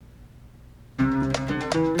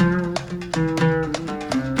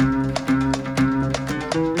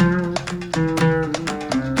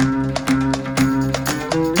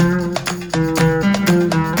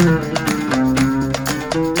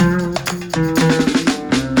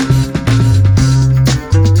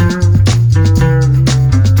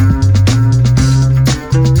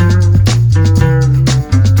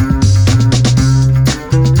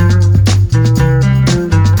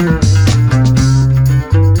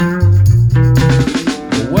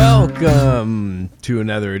to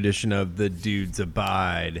another edition of The Dudes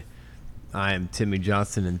Abide. I am Timmy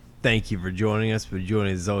Johnson, and thank you for joining us. But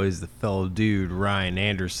joining us, as always, the fellow dude, Ryan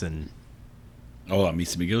Anderson. Hola,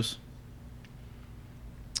 mis amigos.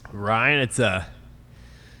 Ryan, it's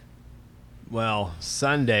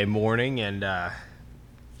Sunday morning, and I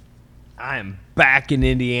am back in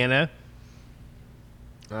Indiana.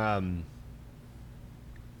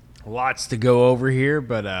 Lots to go over here,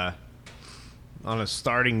 but on a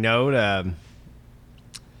starting note,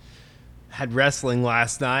 had wrestling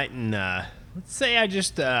last night, and let's say I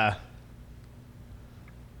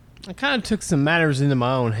kind of took some matters into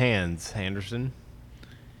my own hands, Anderson.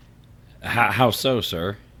 How so,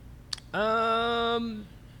 sir? I've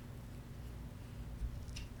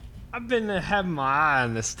been having my eye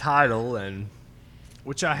on this title, and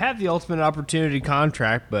which I have the Ultimate Opportunity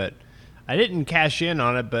contract, but I didn't cash in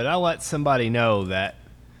on it. But I let somebody know that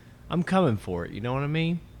I'm coming for it. You know what I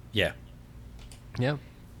mean? Yeah. Yep.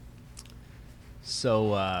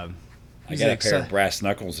 So I got a pair of brass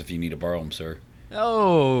knuckles if you need to borrow them, sir.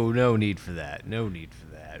 Oh, no need for that. No need for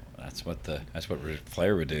that. That's what Ric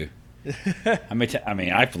Flair would do.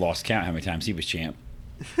 I've lost count how many times he was champ.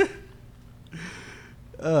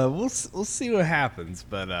 We'll see what happens,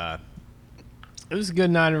 but it was a good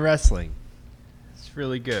night of wrestling. It's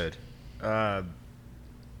really good. We'll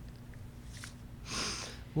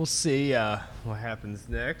see what happens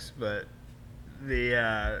next, but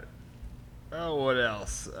what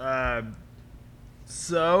else?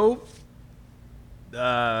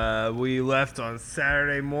 We left on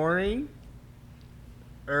Saturday morning.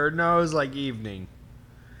 Or no, it was like evening.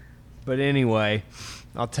 But anyway,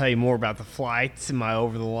 I'll tell you more about the flights and my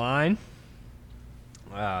over the line.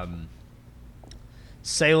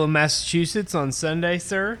 Salem, Massachusetts on Sunday,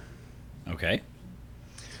 sir. Okay.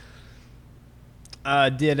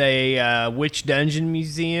 Did a Witch Dungeon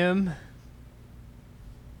Museum.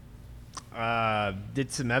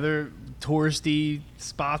 Did some other touristy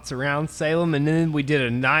spots around Salem, and then we did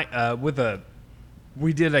a night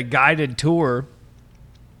we did a guided tour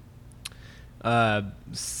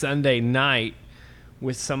Sunday night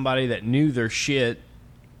with somebody that knew their shit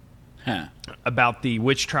about the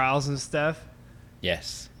witch trials and stuff.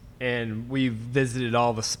 Yes. And we visited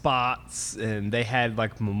all the spots, and they had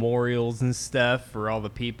like memorials and stuff for all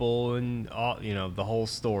the people, and all, the whole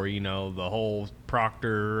story, the whole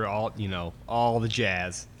proctor, all the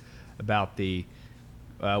jazz about the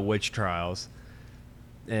witch trials,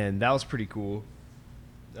 and that was pretty cool.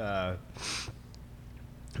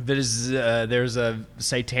 There's a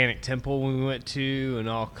satanic temple we went to, and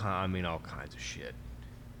all kinds of shit.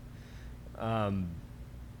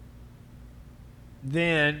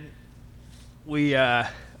 Then we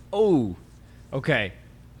okay,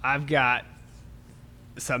 I've got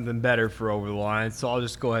something better for over the line, so I'll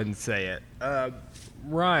just go ahead and say it.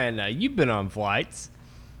 Ryan, you've been on flights,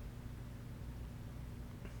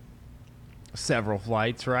 several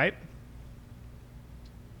flights, right?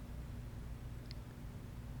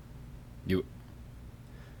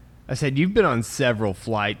 I said you've been on several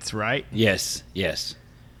flights, right? Yes.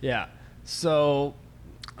 Yeah. So,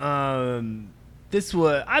 I've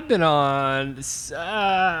been on,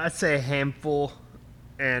 I'd say a handful,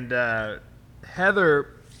 and Heather,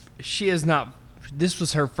 she is not. This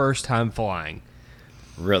was her first time flying.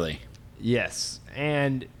 Really? Yes,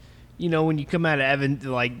 and when you come out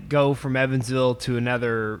of go from Evansville to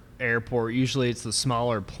another airport, usually it's a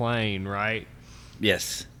smaller plane, right?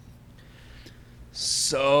 Yes.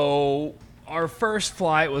 So our first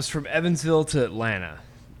flight was from Evansville to Atlanta.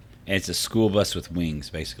 And it's a school bus with wings,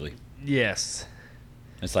 basically. Yes.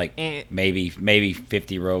 It's like maybe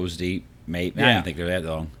 50 rows deep. Maybe. Yeah. I don't think they're that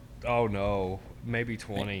long. Oh, no. Maybe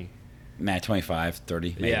 20. 25,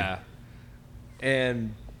 30, maybe. Yeah.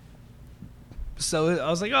 And so I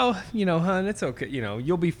was like, oh, hon, it's okay.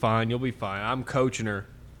 You'll be fine. You'll be fine. I'm coaching her.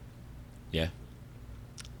 Yeah.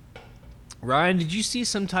 Ryan, did you see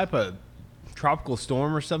some type of tropical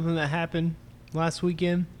storm or something that happened last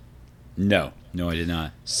weekend? No, I did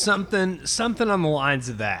not. Something on the lines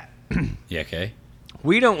of that. Yeah, okay.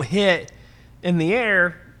 We don't hit in the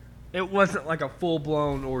air. It wasn't like a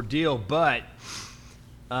full-blown ordeal, but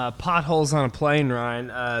potholes on a plane,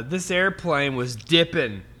 Ryan. This airplane was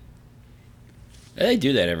dipping. They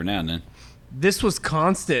do that every now and then. This was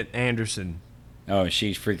constant, Anderson. Oh,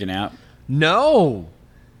 she's freaking out? No.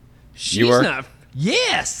 She's not.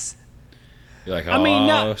 Yes. You're like, oh. I mean,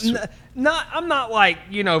 not. I'm not like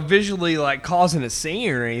visually like causing a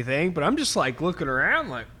scene or anything, but I'm just like looking around,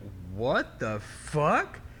 like, what the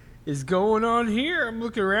fuck is going on here? I'm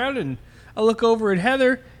looking around and I look over at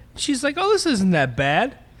Heather. She's like, oh, this isn't that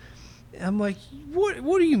bad. I'm like,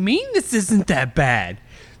 what do you mean this isn't that bad?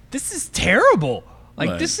 This is terrible. Like,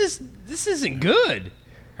 Right. this isn't good.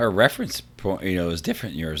 Her reference point, is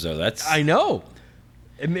different than yours though. That's I know.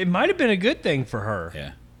 It might have been a good thing for her.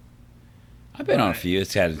 yeah. I've been on a few.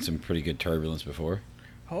 It's had some pretty good turbulence before.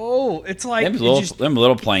 Oh, it's like Them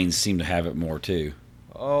little planes seem to have it more too.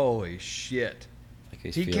 holy shit. Like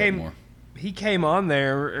they feel it more. He came on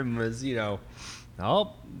there and was,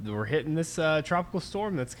 oh, we're hitting this tropical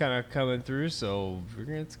storm that's kind of coming through, so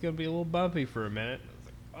it's going to be a little bumpy for a minute. I was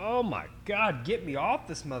like, oh my God, get me off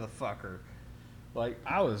this motherfucker. Like,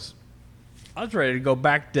 I was ready to go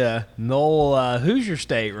back to the Hoosier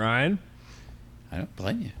State, Ryan. I don't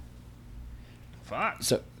blame you. Fuck.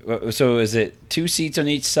 So is it 2 seats on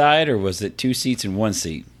each side, or was it 2 seats and 1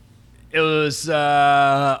 seat? It was,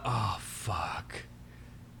 oh, fuck.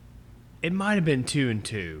 It might have been 2 and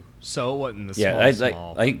 2, so it wasn't the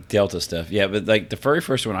small. I like Delta stuff. Yeah, but like the very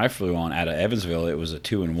first one I flew on out of Evansville, it was a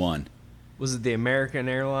 2 and 1. Was it the American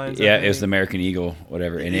Airlines? Yeah, it was the American Eagle,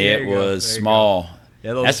 whatever, and it was small.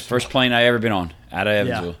 Yeah, that's the first plane I ever been on out of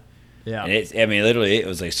Evansville. Yeah. And literally, it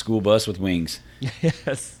was a school bus with wings.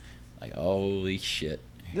 Yes. Like, holy shit.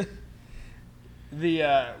 And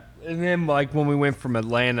then like when we went from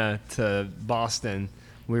Atlanta to Boston,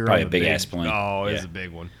 we were Probably on a big ass plane. Oh, it was Yeah. a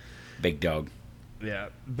big one. Big dog. Yeah,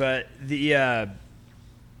 but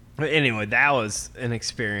anyway, that was an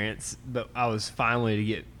experience. But I was finally to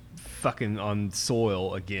get fucking on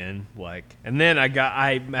soil again, and then I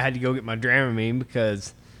had to go get my Dramamine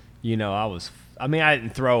because, I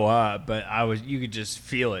didn't throw up, but you could just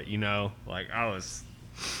feel it, like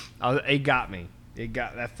it got me.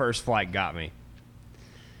 That first flight got me.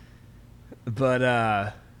 But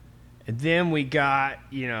and then we got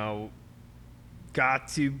got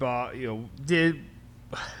to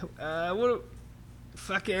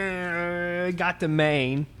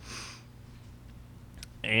Maine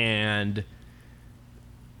and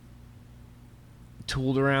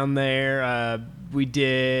tooled around there. We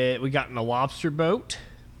got in a lobster boat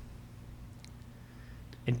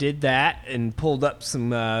and did that and pulled up some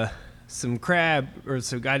crab or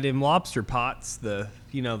some goddamn lobster pots, the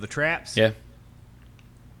traps. Yeah.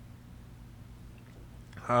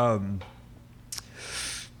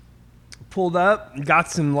 Pulled up, got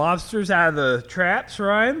some lobsters out of the traps,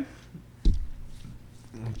 Ryan.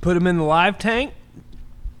 Put them in the live tank.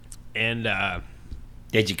 And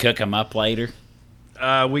Did you cook them up later?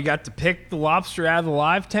 we got to pick the lobster out of the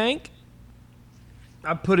live tank.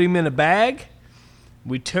 I put him in a bag.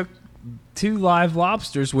 We took 2 live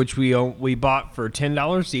lobsters, which we bought for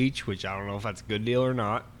 $10 each, which I don't know if that's a good deal or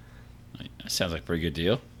not. That sounds like a pretty good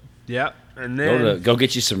deal. Yep. And then Go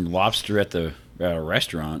get you some lobster at the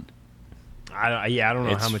restaurant. I don't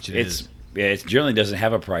know how much it is. Yeah, it generally doesn't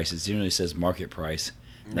have a price. It generally says market price.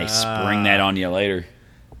 And they spring that on you later.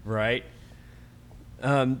 Right.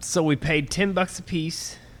 So we paid $10 a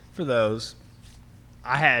piece for those.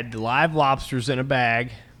 I had live lobsters in a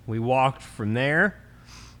bag. We walked from there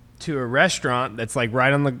to a restaurant that's like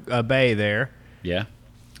right on the bay there. Yeah.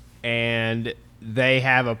 And they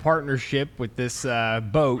have a partnership with this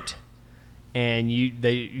boat. And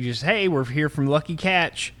they just, hey, we're here from Lucky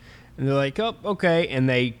Catch. And they're like, oh, okay. And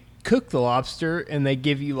they cook the lobster, and they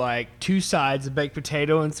give you like 2 sides of baked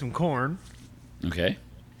potato and some corn. Okay.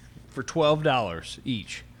 For $12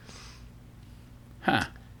 each. Huh.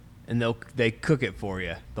 And they cook it for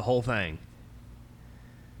you, the whole thing.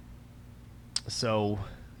 So,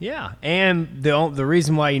 yeah. And the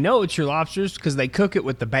reason why you know it's your lobsters because they cook it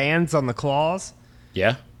with the bands on the claws.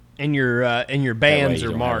 Yeah. And your That bands way you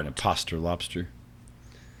are don't marked. have an imposter lobster.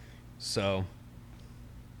 So,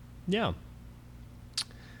 yeah.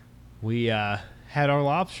 We had our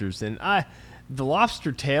lobsters, and the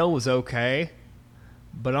lobster tail was okay,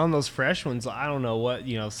 but on those fresh ones, I don't know what I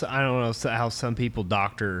don't know how some people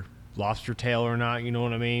doctor lobster tail or not. You know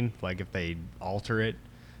what I mean? Like if they alter it,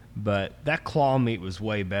 but that claw meat was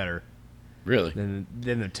way better. Really? Than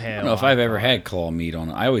the tail. I don't know if I've ever had claw meat on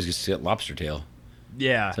it. I always just get lobster tail.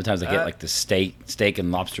 Yeah. Sometimes I get like the steak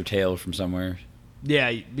and lobster tail from somewhere. Yeah.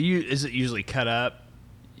 Is it usually cut up?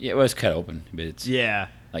 Yeah, well, it's cut open, but it's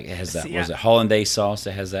like it has that. Was it hollandaise sauce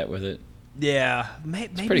that has that with it? Yeah,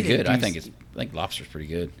 maybe it's pretty good. I think lobster's pretty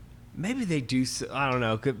good. Maybe they do. I don't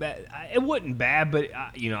know. It wasn't bad, but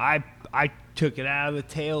I took it out of the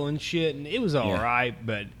tail and shit, and it was all right.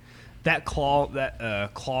 But that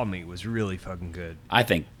claw meat was really fucking good. I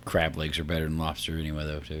think crab legs are better than lobster anyway,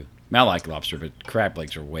 though. Too. I mean, I like lobster, but crab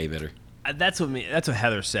legs are way better. That's what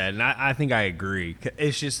Heather said, and I think I agree.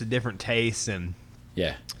 It's just a different taste, and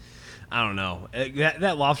yeah. I don't know.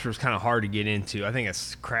 That lobster was kind of hard to get into. I think a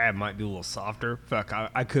crab might be a little softer. Fuck,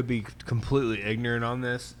 I could be completely ignorant on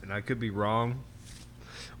this, and I could be wrong.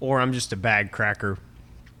 Or I'm just a bag cracker.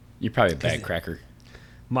 You're probably a bag cracker.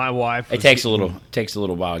 My wife. It takes a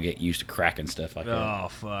little while to get used to cracking stuff like that. Oh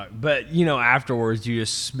fuck! But you know, afterwards, you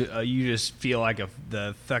just feel like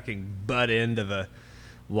the fucking butt end of a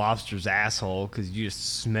lobster's asshole because you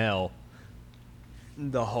just smell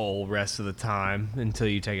the whole rest of the time until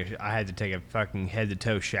you take I had to take a fucking head to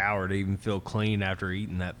toe shower to even feel clean after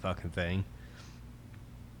eating that fucking thing.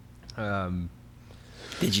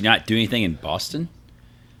 Did you not do anything in Boston?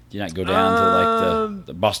 Did you not go down to like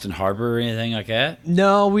the Boston Harbor or anything like that?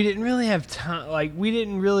 No, we didn't really have time. Like we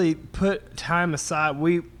didn't really put time aside.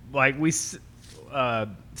 Salem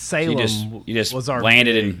You just was our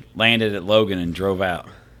landed at Logan and drove out.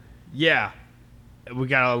 Yeah. We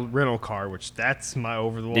got a rental car, which that's my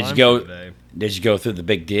over the line today. Did you go through the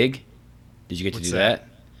big dig? Did you get to do that?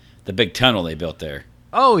 The big tunnel they built there.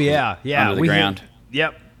 Oh yeah, yeah. Under the ground.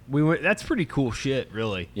 Yep. We went. That's pretty cool shit,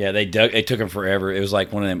 really. Yeah, they dug. It took them forever. It was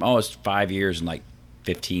like one of them. Oh, it's 5 years, and like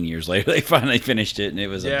 15 years later, they finally finished it, and it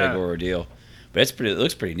was a big ordeal. But it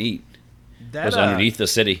looks pretty neat. It was underneath the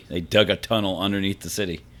city. They dug a tunnel underneath the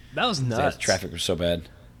city. That was nuts. Traffic was so bad.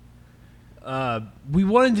 We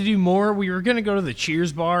wanted to do more. We were gonna go to the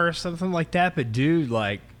Cheers bar or something like that, but dude,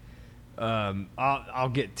 like, I'll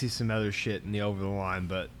get to some other shit in the over the line.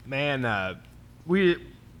 But man,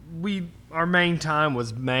 our main time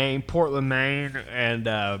was Portland, Maine,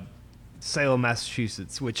 and Salem,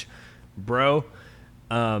 Massachusetts. Which, bro,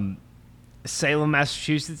 Salem,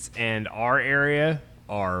 Massachusetts, and our area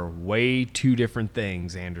are way two different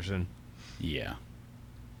things, Anderson. Yeah.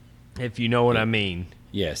 If you know what I mean.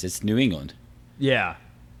 Yes, it's New England. Yeah.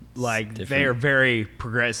 Like, they are very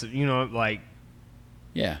progressive. You know, like...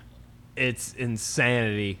 Yeah. It's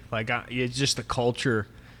insanity. Like, it's just the culture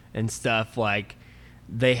and stuff. Like,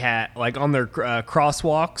 they had... Like, on their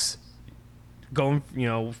crosswalks, going, you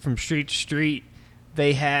know, from street to street,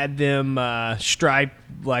 they had them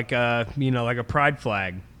striped like a, you know, like a pride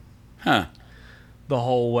flag. Huh. The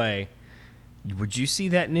whole way. Would you see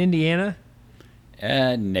that in Indiana?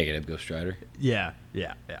 Negative, Ghost Rider. Yeah.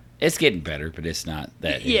 It's getting better, but it's not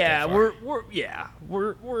that. Yeah,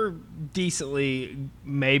 we're decently,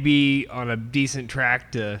 maybe on a decent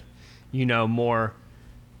track to, you know, more,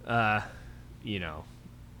 you know,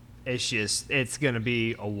 it's gonna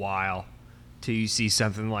be a while till you see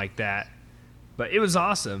something like that. But it was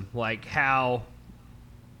awesome, like how,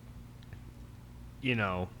 you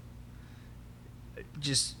know,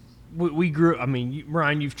 just. We grew. I mean,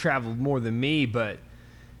 Ryan, you've traveled more than me,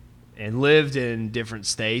 and lived in different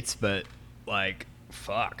states. But like,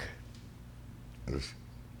 fuck.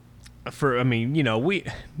 I mean, you know, we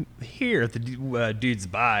here at the Dudes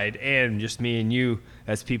Bide, and just me and you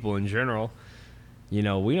as people in general. You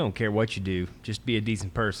know, we don't care what you do. Just be a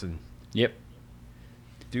decent person. Yep.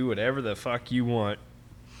 Do whatever the fuck you want.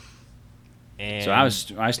 And so I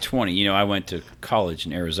was 20. You know, I went to college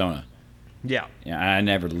in Arizona. Yeah. Yeah, I had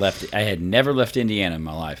never left Indiana in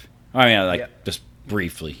my life. I mean, just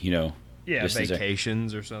briefly, you know. Yeah,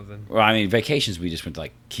 vacations or something. Well, I mean, vacations, we just went to,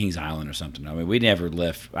 like, Kings Island or something. I mean, we never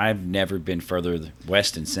left. I've never been further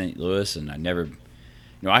west in St. Louis, and I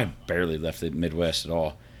barely left the Midwest at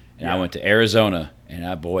all. And I went to Arizona,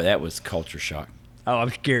 and, boy, that was culture shock. Oh, I'm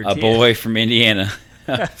scared. A boy from Indiana,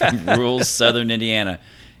 from rural southern Indiana,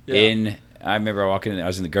 I remember I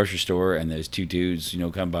was in the grocery store, and there's two dudes, you know,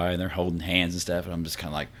 come by, and they're holding hands and stuff, and I'm just kind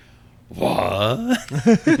of like, what?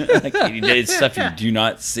 Like, it's stuff you do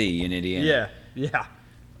not see in Indiana. Yeah.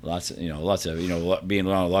 Lots of being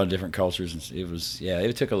around a lot of different cultures, and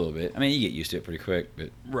it took a little bit. I mean, you get used to it pretty quick, but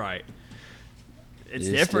right. It's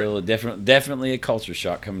different. Still definitely a culture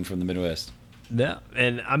shock coming from the Midwest. Yeah,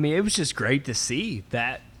 and I mean, it was just great to see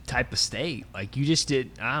that type of state. Like, you just I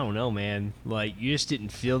don't know, man. Like, you just didn't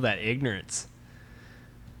feel that ignorance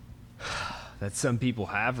that some people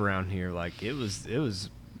have around here. Like, it was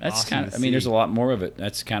that's awesome kind of, I mean, there's a lot more of it.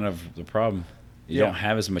 That's kind of the problem. You don't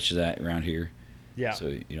have as much of that around here. Yeah.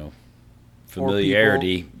 So, you know,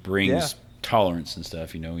 familiarity brings tolerance and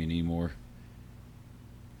stuff. You know, you need more.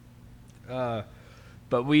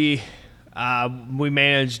 But we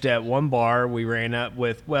managed at one bar. We ran up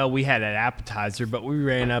with, we had an appetizer, but we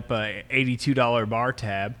ran up a $82 bar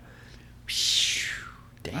tab.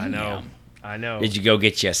 Damn. I know. Did you go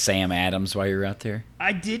get you a Sam Adams while you were out there?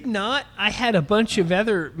 I did not. I had a bunch of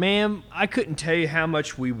other, I couldn't tell you how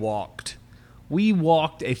much we walked. We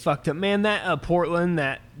walked a fucked up, man, that Portland,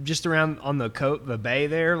 that just around on the bay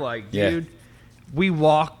there, like, dude, we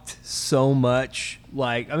walked so much.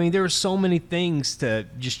 Like, I mean, there were so many things to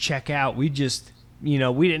just check out. We just, we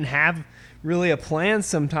didn't have really a plan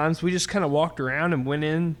sometimes. We just kind of walked around and went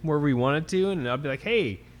in where we wanted to. And I'd be like,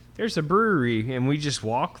 hey, there's a brewery. And we just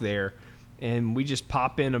walk there. And we just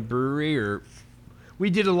pop in a brewery. Or we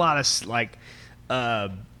did a lot of, like,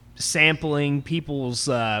 sampling people's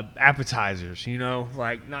appetizers,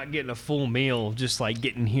 like not getting a full meal, just like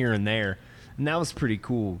getting here and there. And that was pretty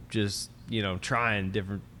cool, just, trying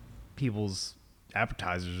different people's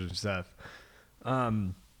appetizers and stuff.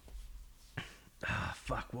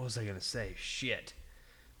 Fuck, what was I going to say? Shit.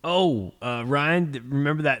 Oh, Ryan,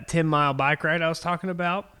 remember that 10-mile bike ride I was talking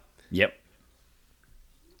about? Yep.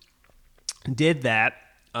 Did that.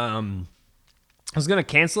 I was going to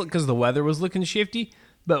cancel it because the weather was looking shifty,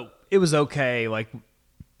 but it was okay. Like,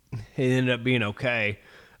 it ended up being okay.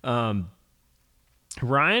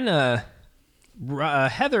 Ryan,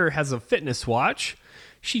 Heather has a fitness watch.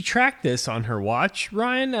 She tracked this on her watch.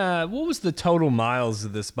 Ryan, what was the total miles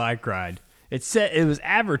of this bike ride? It said it was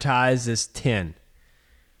advertised as 10.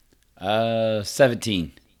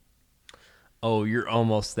 17. Oh, you're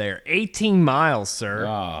almost there. 18 miles, sir.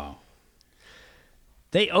 Oh.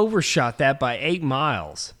 They overshot that by 8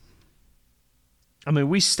 miles. I mean,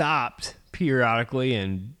 we stopped periodically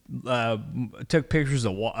and took pictures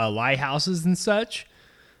of lighthouses and such.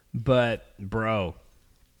 But, bro,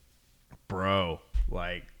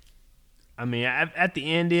 like, I mean, at the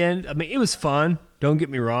end, I mean, it was fun. Don't get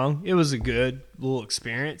me wrong. It was a good little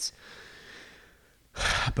experience.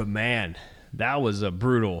 But, man, that was a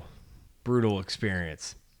brutal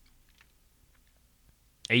experience.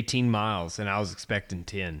 18 miles, and I was expecting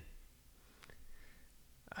 10.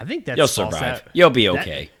 I think that's You'll survive. You'll be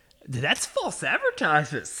okay. That's false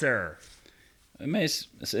advertisement, sir. I mean,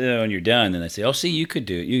 when you're done, then they say, "Oh, see, you could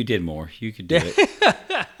do it. You did more. You could do it."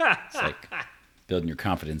 It's like building your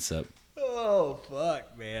confidence up. Oh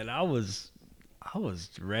fuck, man! I was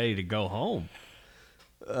ready to go home.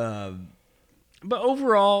 But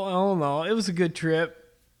overall, I don't know. It was a good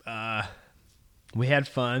trip. We had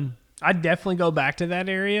fun. I'd definitely go back to that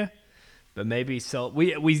area, but maybe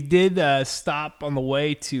we did stop on the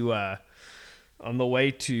way to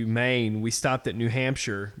Maine. We stopped at New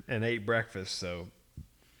Hampshire and ate breakfast. So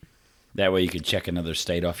that way you can check another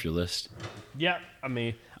state off your list. Yep. I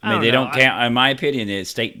mean they don't count. In my opinion, the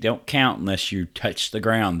state don't count unless you touch the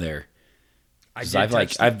ground there.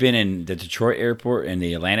 I've been in the Detroit airport and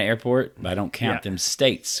the Atlanta airport, but I don't count them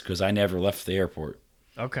states because I never left the airport.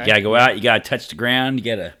 Okay. You gotta go out. You gotta touch the ground. You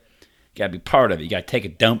gotta be part of it. You gotta take a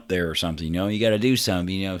dump there or something. You gotta do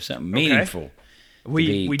something. Something meaningful.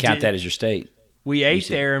 We count that as your state. We ate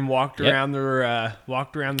there and walked around the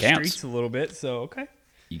streets a little bit. So okay.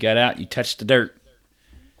 You got out. You touched the dirt.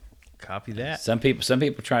 Copy that. Some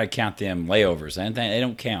people try to count them layovers. They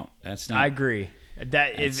don't count. That's not. I agree. If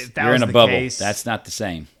that you're was in a the bubble. case, That's not the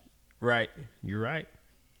same. Right. You're right.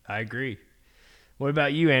 I agree. What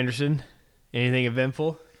about you, Anderson? Anything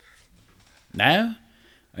eventful? No.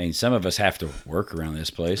 I mean, some of us have to work around this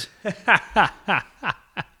place.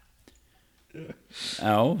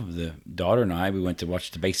 Oh, the daughter and I, we went to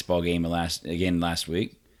watch the baseball game last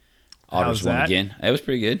week. Otters won again. It was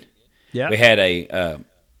pretty good. Yeah. We had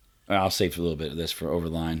I'll save a little bit of this for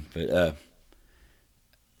Overline, but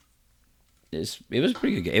it was a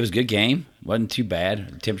pretty good. It was a good game. Wasn't too bad.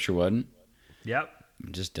 The temperature wasn't. Yep.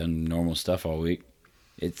 Just done normal stuff all week.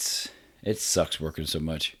 It sucks working so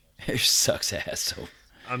much. It sucks ass. So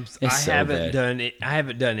I haven't done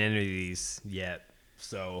any of these yet.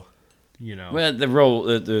 So, Well,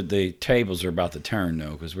 the tables are about to turn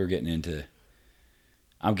though, because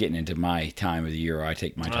I'm getting into my time of the year where I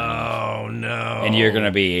take my time off. Oh no! And you're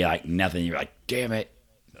gonna be like nothing. You're like, damn it.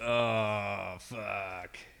 Oh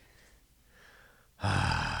fuck.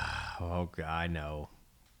 Oh God, I know.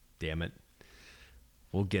 Damn it.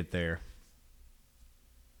 We'll get there.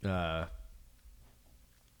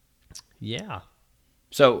 Yeah.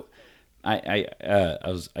 So, I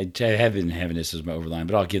have been having this as my overline,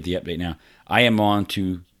 but I'll give the update now. I am on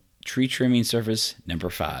to tree trimming surface number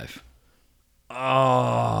 5.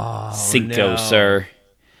 Oh, Cinco, no. sir.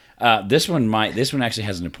 This one actually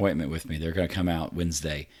has an appointment with me. They're going to come out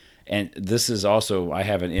Wednesday, and this is also I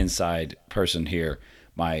have an inside person here.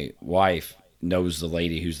 My wife knows the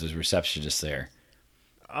lady who's the receptionist there.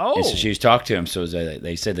 Oh, and so she was talking to him. So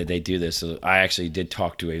they said that they do this. So I actually did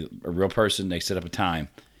talk to a real person. They set up a time,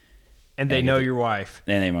 and they know your wife.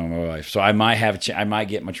 And they know my wife. So I might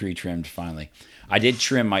get my tree trimmed finally. I did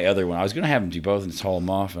trim my other one. I was going to have them do both and just haul them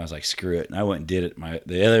off, and I was like, screw it. And I went and did it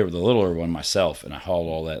the littler one myself, and I hauled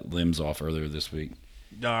all that limbs off earlier this week.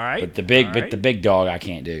 All right. But the big dog I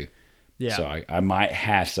can't do. Yeah. So I might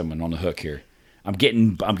have someone on the hook here. I'm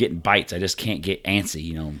getting bites. I just can't get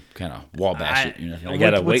antsy, kind of wabash it. I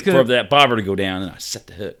got to wait for that bobber to go down, and I set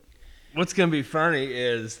the hook. What's going to be funny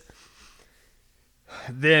is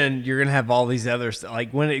then you're going to have all these others.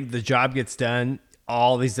 Like when the job gets done,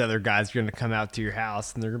 all these other guys are going to come out to your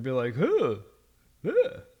house, and they're going to be like,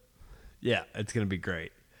 Yeah, it's going to be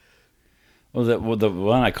great. Well, the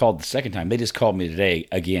one I called the second time, they just called me today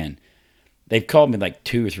again. They've called me like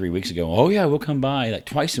 2 or 3 weeks ago. Oh, yeah, we'll come by like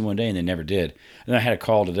twice in one day, and they never did. And then I had a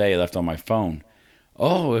call today left on my phone.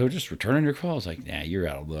 Oh, we're just returning your call. I was like, nah, you're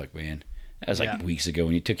out of luck, man. That was like weeks ago.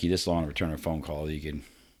 When it took you this long to return a phone call, I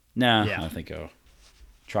think I'll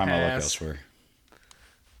try my luck elsewhere.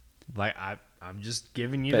 Like, I'm just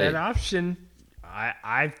giving you that option.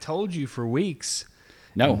 I've told you for weeks.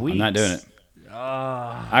 No, I'm not doing it.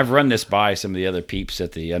 I've run this by some of the other peeps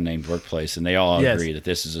at the unnamed workplace, and they all agree that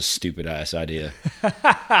this is a stupid-ass idea.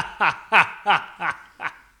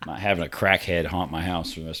 Not having a crackhead haunt my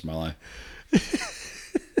house for the rest of my life.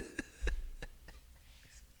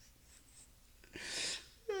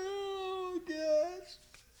 Oh, gosh.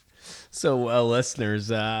 So, listeners,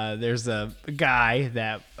 there's a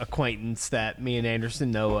guy, acquaintance that me and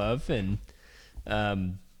Anderson know of, and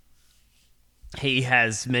he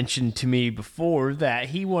has mentioned to me before that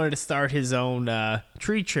he wanted to start his own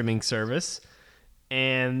tree trimming service,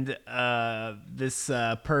 and this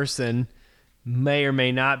person may or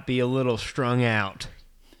may not be a little strung out.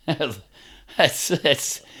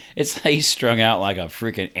 It's he's strung out like a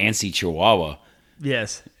freaking antsy chihuahua.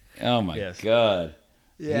 Yes. Oh my God.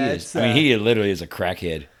 Yeah. He literally is a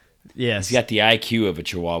crackhead. Yes. He's got the IQ of a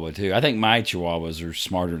chihuahua too. I think my chihuahuas are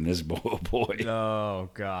smarter than this boy. Oh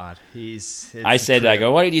God. I said, I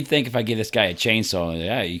go, what did you think if I give this guy a chainsaw?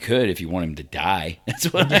 Yeah, you could if you want him to die.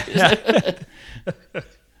 That's what I said.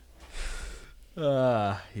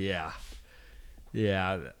 Yeah.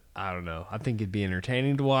 Yeah. I don't know. I think it'd be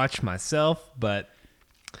entertaining to watch myself, but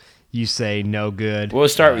you say no good. We'll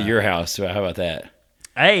start with your house. So how about that?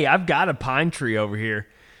 Hey, I've got a pine tree over here.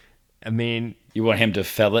 I mean, you want him to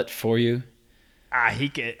fell it for you? He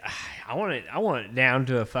could. I want it down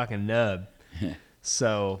to a fucking nub.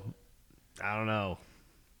 So, I don't know.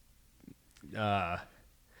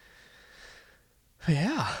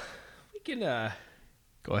 Yeah, we can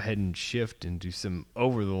go ahead and shift and do some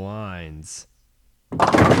over the lines. All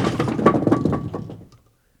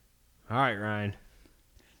right, Ryan.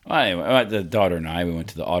 Well, anyway, the daughter and I, we went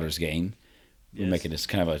to the Otters game. We're making this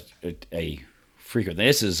kind of a frequent.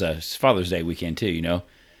 This is Father's Day weekend too, So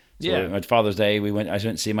at Father's Day, I went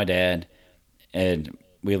to see my dad, and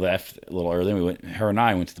we left a little early. Her and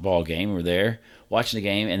I went to the ball game. We were there watching the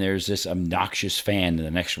game, and there's this obnoxious fan in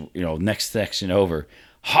the next section over,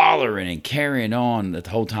 hollering and carrying on the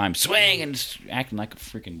whole time, swinging and acting like a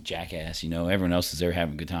freaking jackass. Everyone else is there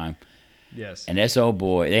having a good time. Yes. And this old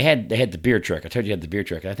boy, they had the beer truck. I told you had the beer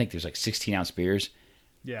truck. I think there's like 16-ounce beers.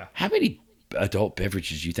 Yeah. How many adult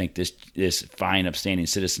beverages do you think this fine, upstanding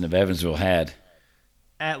citizen of Evansville had?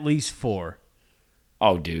 At least 4.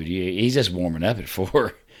 Oh, dude, he's just warming up at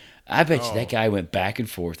 4. I bet you that guy went back and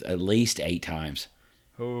forth at least 8 times.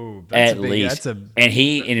 Oh, that's at least.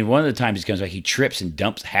 And one of the times he comes back, he trips and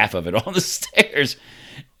dumps half of it on the stairs.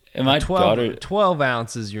 And my 12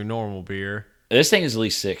 ounces your normal beer. This thing is at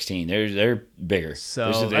least 16. They're bigger.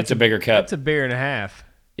 So that's a bigger cup. That's a beer and a half.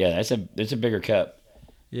 Yeah, it's a bigger cup.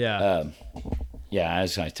 Yeah. I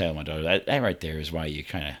was going to tell my daughter that right there is why you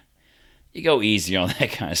go easy on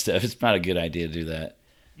that kind of stuff. It's not a good idea to do that.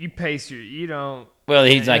 You pace you don't. Well,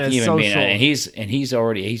 he's like even me, and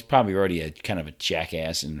he's probably already a kind of a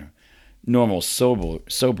jackass in normal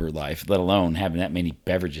sober life, let alone having that many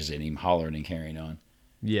beverages in him, hollering and carrying on.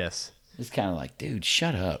 Yes. It's kind of like, dude,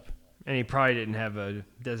 shut up. And he probably didn't have a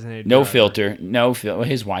designated no driver. filter. Well,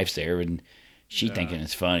 his wife's there, and she thinking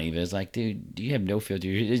it's funny, but it's like, dude, do you have no filter?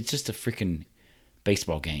 It's just a freaking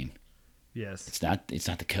baseball game. Yes. It's not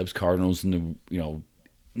the Cubs Cardinals and the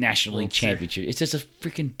National League Championship. It's just a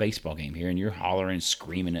freaking baseball game here, and you're hollering,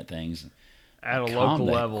 screaming at things at a local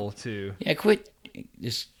level too. Yeah, quit.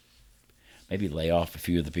 Just maybe lay off a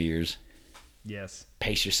few of the beers. Yes.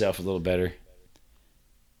 Pace yourself a little better.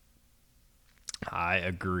 I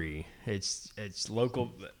agree. It's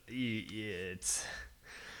local. It's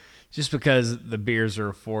just because the beers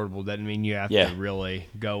are affordable doesn't mean you have to really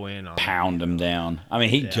go in on pound them down. I mean,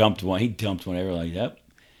 he dumped one. He dumped one. Everyone like, yep.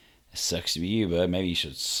 It sucks to be you, bud. Maybe you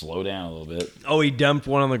should slow down a little bit. Oh, he dumped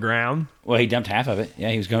one on the ground? Well, he dumped half of it. Yeah,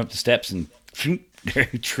 he was going up the steps and he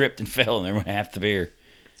tripped and fell, and there went half the beer.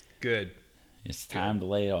 Good. It's time to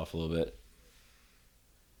lay it off a little bit.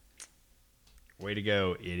 Way to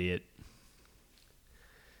go, idiot.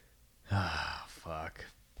 Ah, fuck.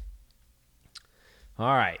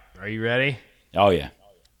 All right. Are you ready? Oh yeah.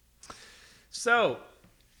 So,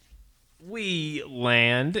 we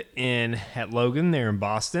land at Logan there in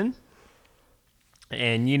Boston.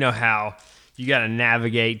 And you know how you got to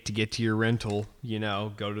navigate to get to your rental,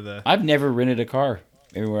 go to the... I've never rented a car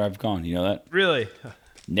everywhere I've gone. You know that? Really?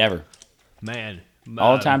 Never. Man.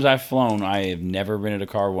 All the times I've flown, I have never rented a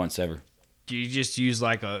car once ever. Do you just use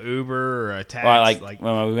like a Uber or a taxi?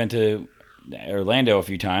 Well, when we went to Orlando a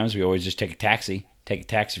few times, we always just take a taxi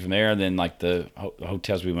from there. And then like the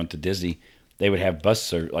hotels we went to Disney, they would have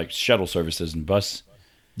shuttle services and bus.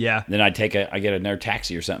 Yeah. Then I get another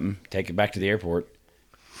taxi or something, take it back to the airport.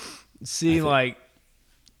 See, we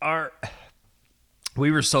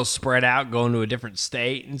were so spread out going to a different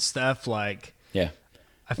state and stuff. Like, yeah.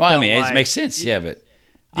 It makes sense. Yeah, but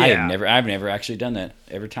yeah. I've never actually done that.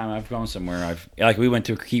 Every time I've gone somewhere, we went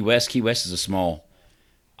to Key West. Key West is a small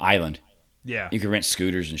island. Yeah. You can rent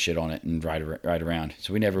scooters and shit on it and ride around.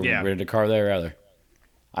 So we never rented a car there either.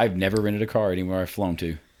 I've never rented a car anywhere I've flown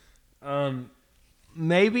to.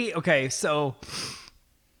 Maybe. Okay, so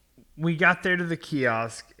we got there to the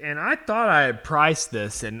kiosk, and I thought I had priced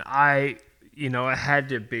this, and it had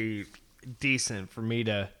to be decent for me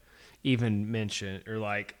to even mention or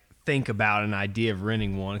like think about an idea of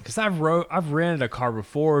renting one, because I've rented a car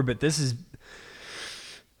before, but this is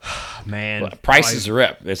man, prices are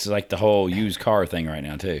up. It's like the whole used car thing right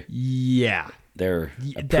now too. Yeah, they're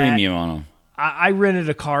a premium on them. I rented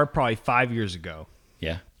a car probably 5 years ago.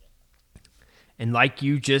 Yeah, and like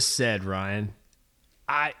you just said, Ryan,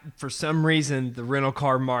 for some reason the rental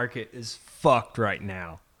car market is fucked right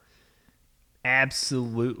now.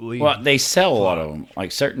 Absolutely. Well, they sell a lot of them.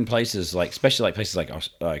 Like certain places, especially like places like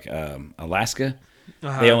Alaska,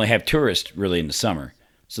 they only have tourists really in the summer.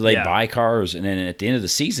 So they buy cars, and then at the end of the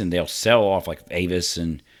season, they'll sell off like Avis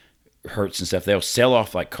and Hertz and stuff. They'll sell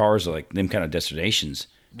off like cars like them kind of destinations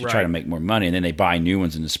to try to make more money, and then they buy new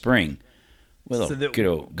ones in the spring. Well, good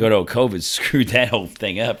old COVID screwed that whole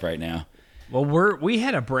thing up right now. Well, we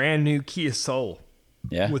had a brand new Kia Soul,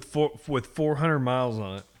 with 400 miles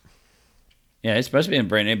on it. Yeah, it's supposed to be in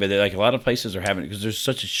brand new, but like a lot of places are having it because there's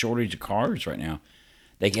such a shortage of cars right now.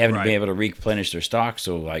 They haven't been able to replenish their stock,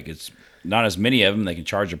 so like it's not as many of them. They can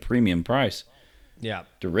charge a premium price. Yeah,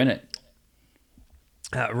 to rent it.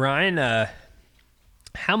 Ryan,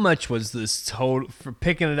 how much was this total for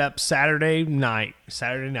picking it up Saturday night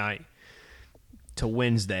to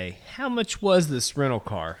Wednesday? How much was this rental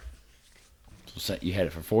car? So you had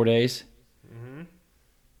it for 4 days. Mm-hmm.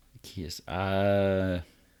 Yes,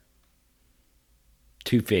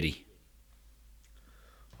 $250.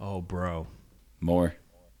 Oh, bro. More.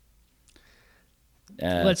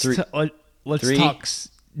 Let's talk.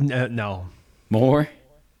 No. More?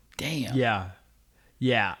 Damn.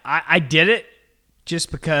 Yeah. I did it just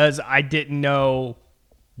because I didn't know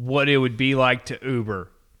what it would be like to Uber.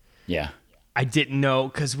 Yeah. I didn't know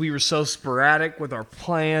because we were so sporadic with our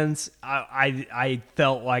plans. I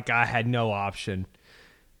felt like I had no option.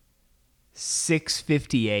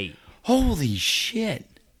 $658. Holy shit.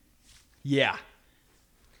 Yeah.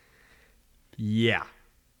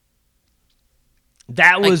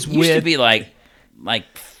 That was used to be like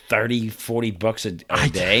 30, 40 bucks a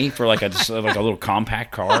day for like a little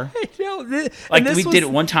compact car. I know. We did it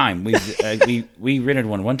one time. We rented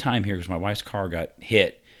one time here because my wife's car got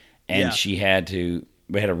hit, and we had to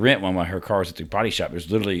rent one while her car was at the body shop. It was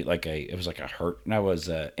literally like a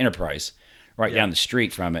Enterprise right down the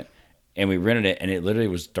street from it, and we rented it, and it literally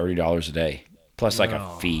was $30 a day plus like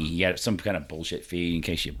a fee. You had some kind of bullshit fee in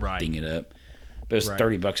case you ding it up, but it was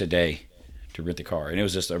 $30 a day to rent the car, and it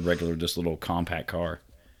was just a regular, just little compact car.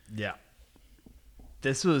 Yeah.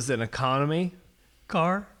 This was an economy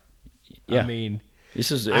car. Yeah. I mean,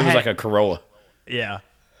 it was like a Corolla. Yeah.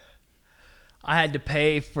 I had to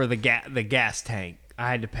pay for the gas tank. I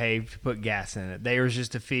had to pay to put gas in it. There was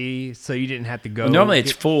just a fee, so you didn't have to go. Well, normally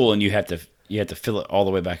it's full, and you have to fill it all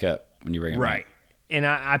the way back up when you bring it right. And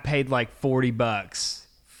I paid like $40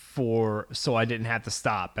 so I didn't have to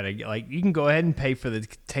stop. But you can go ahead and pay for the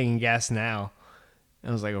tank and gas now. And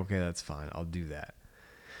I was like, okay, that's fine. I'll do that.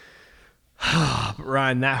 But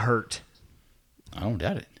Ryan, that hurt. I don't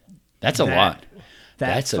doubt it. That's a lot.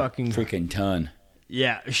 That's fucking a freaking ton.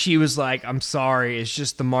 Yeah, she was like, "I'm sorry, it's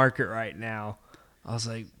just the market right now." I was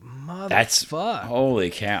like, "Motherfuck!" Holy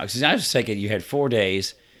cow! Because I was thinking you had 4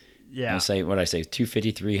 days. Yeah. I say what I say,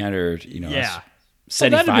 250, 300. Yeah.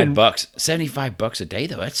 $75. $75 a day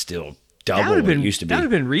though. That's still double what it used to be. That would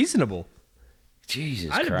have been reasonable. Jesus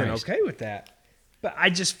I'd Christ. have been okay with that. But I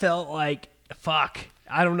just felt like, fuck.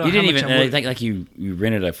 I don't know. You how didn't much even I would- like you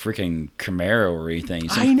rented a freaking Camaro or anything.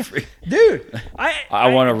 I know, dude. I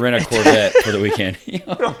want to rent a Corvette for the weekend.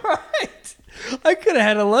 Right. I could have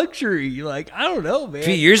had a luxury. Like, I don't know, man. A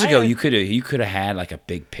few years ago, you could have had like a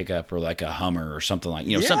big pickup or like a Hummer or something like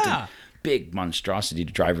something big monstrosity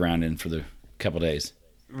to drive around in for the couple days.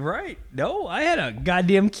 Right. No, I had a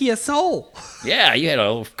goddamn Kia Soul. Yeah, you had a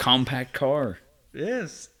little compact car.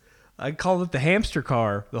 Yes. I called it the hamster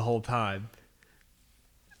car the whole time.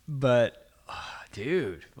 But,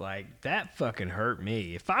 dude, like, that fucking hurt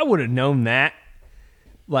me. If I would have known that,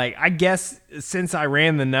 like, I guess since I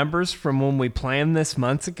ran the numbers from when we planned this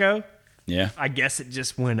months ago, Yeah. I guess it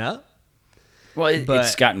just went up. Well, But-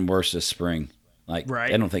 it's gotten worse this spring. Like,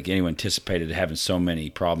 Right. I don't think anyone anticipated having so many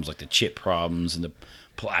problems, like the chip problems and the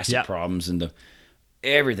plastic Yep. problems and the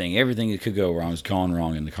everything that could go wrong has gone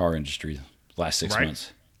wrong in the car industry the last 6 Right.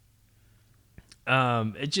 months.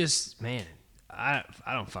 It just, man, I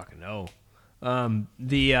don't fucking know.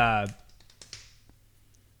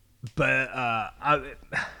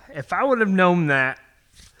 If I would have known that,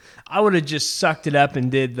 I would have just sucked it up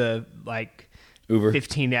and did the like Uber.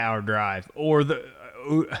 15-hour drive, or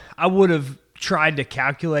I would have tried to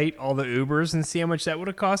calculate all the Ubers and see how much that would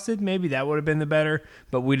have costed. Maybe that would have been the better,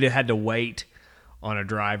 but we'd have had to wait on a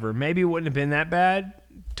driver. Maybe it wouldn't have been that bad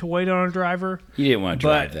to wait on a driver. You didn't want to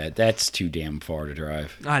drive But- that. That's too damn far to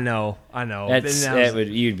drive. I know.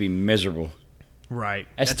 You'd be miserable. Right.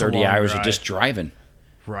 That's a 30 long hours drive. of just driving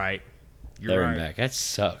Right. You're there right. and back. That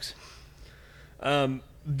sucks.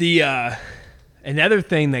 Another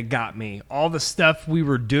thing that got me, all the stuff we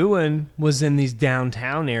were doing was in these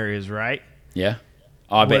downtown areas, right? Yeah.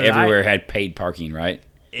 Oh, I bet What everywhere had paid parking, right?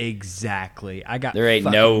 Exactly. I got There ain't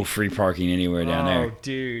fucking- no free parking anywhere down there. Oh,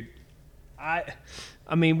 dude.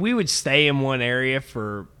 I mean, we would stay in one area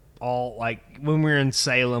for all, like, when we were in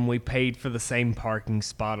Salem, we paid for the same parking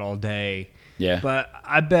spot all day. Yeah. But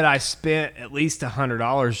I bet I spent at least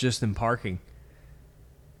 $100 just in parking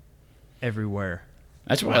everywhere.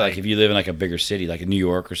 That's why, like, if you live in like a bigger city, like in New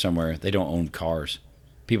York or somewhere, they don't own cars.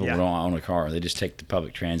 People Yeah. don't own a car; they just take the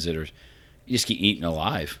public transit, or you just get eaten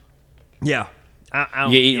alive. Yeah. I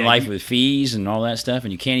You get eaten yeah, alive with fees and all that stuff,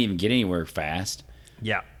 and you can't even get anywhere fast.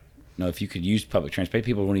 Yeah. No, if you could use public transport,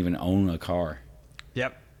 people won't even own a car.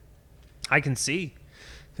 Yep. I can see.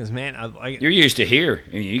 Because, man, You're used to here.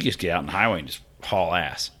 I mean, you just get out on the highway and just haul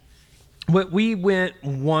ass. we went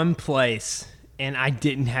one place and I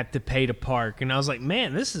didn't have to pay to park, and I was like,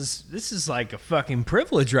 man, this is like a fucking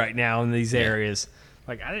privilege right now in these areas.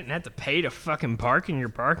 Like, I didn't have to pay to fucking park in your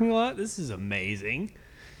parking lot. This is amazing.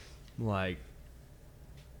 Like,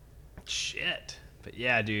 shit. But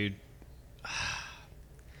yeah, dude,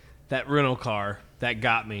 that rental car that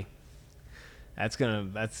got me. That's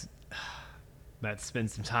spend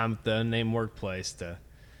some time with the unnamed workplace to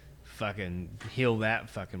fucking heal that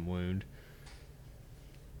fucking wound.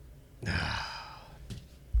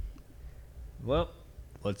 Well,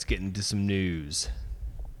 let's get into some news.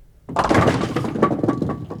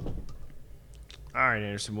 All right,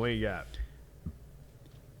 Anderson, what you got?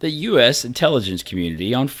 The U.S. intelligence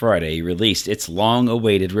community on Friday released its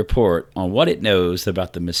long-awaited report on what it knows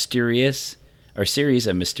about the series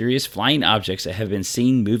of mysterious flying objects that have been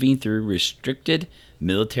seen moving through restricted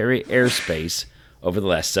military airspace over the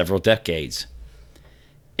last several decades.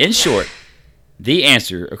 In short, the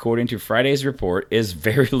answer, according to Friday's report, is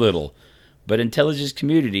very little, but the intelligence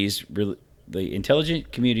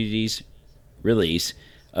community's release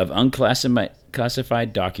of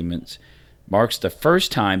unclassified documents marks the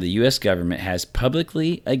first time the U.S. government has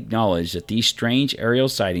publicly acknowledged that these strange aerial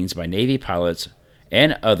sightings by Navy pilots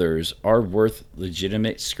and others are worth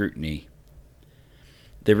legitimate scrutiny.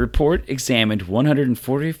 The report examined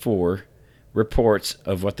 144 reports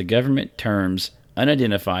of what the government terms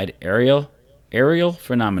unidentified aerial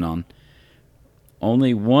phenomenon,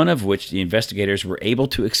 only one of which the investigators were able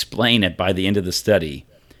to explain it by the end of the study.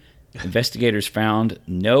 Investigators found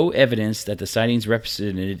no evidence that the sightings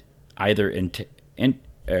represented either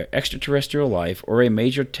extraterrestrial life or a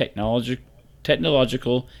major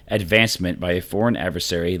technological advancement by a foreign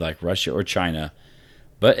adversary like Russia or China,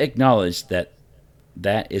 but acknowledged that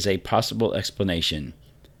that is a possible explanation.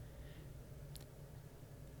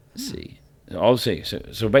 Let's see.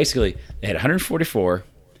 So basically, they had 144,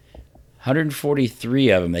 143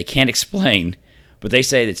 of them they can't explain, but they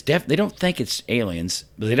say they don't think it's aliens,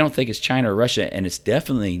 but they don't think it's China or Russia, and it's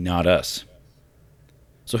definitely not us.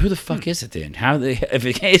 So who the fuck is it then? If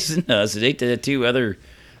it isn't us, it ain't the two other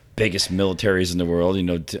biggest militaries in the world,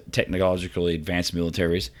 technologically advanced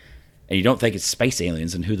militaries, and you don't think it's space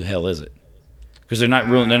aliens, then who the hell is it? Because they're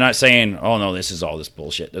not saying, oh no, this is all this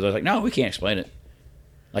bullshit. They're like, no, we can't explain it.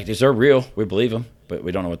 Like, they're real. We believe them, but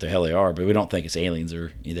we don't know what the hell they are. But we don't think it's aliens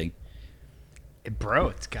or anything. Bro,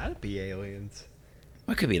 it's got to be aliens.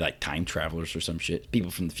 It could be like time travelers or some shit.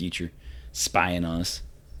 People from the future spying on us.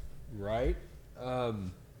 Right?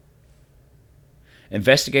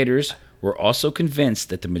 Investigators were also convinced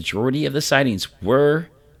that the majority of the sightings were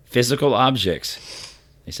physical objects.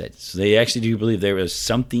 They said, so they actually do believe there was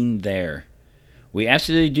something there. We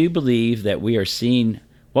absolutely do believe that what we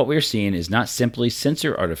are seeing is not simply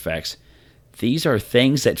sensor artifacts. These are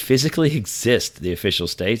things that physically exist, the official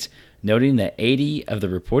states, noting that 80 of the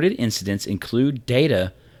reported incidents include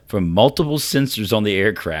data from multiple sensors on the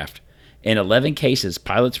aircraft. In 11 cases,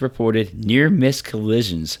 pilots reported near-miss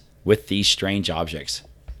collisions with these strange objects.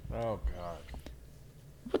 Oh, God.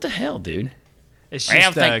 What the hell, dude? It's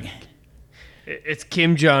just it's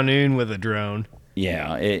Kim Jong-un with a drone.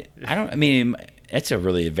 Yeah, it's a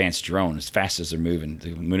really advanced drone as fast as they're moving,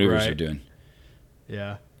 the maneuvers they're doing.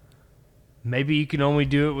 Yeah. Maybe you can only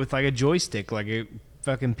do it with like a joystick, like a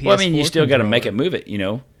fucking PS4 Well, I mean, you still got to controller. make it move it, you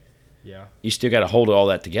know? Yeah. You still got to hold all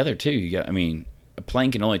that together, too. A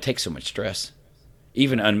plane can only take so much stress.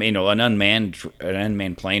 Even an unmanned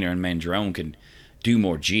plane or unmanned drone can do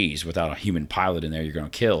more G's without a human pilot in there you're going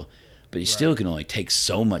to kill. But you still can only take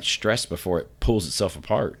so much stress before it pulls itself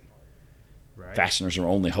apart. Right. Fasteners are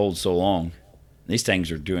only hold so long. These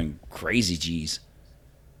things are doing crazy G's.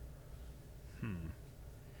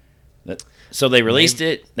 So they released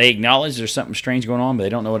it. They acknowledge there's something strange going on, but they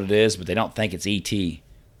don't know what it is, but they don't think it's E.T.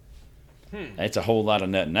 That's a whole lot of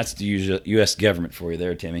nothing. That's the U.S. government for you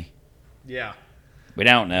there, Timmy. Yeah. We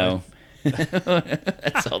don't know.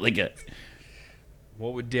 That's all they got.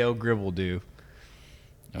 What would Dale Gribble do?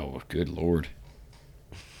 Oh, good Lord.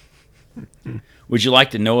 Would you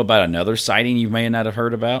like to know about another sighting you may not have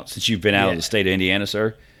heard about since you've been out of the state of Indiana,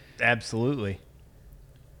 sir? Absolutely.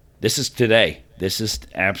 This is today. This is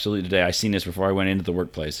absolutely today. I seen this before I went into the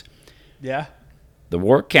workplace. Yeah. The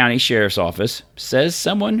Warwick County Sheriff's Office says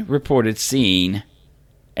someone reported seeing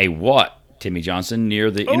a what, Timmy Johnson, near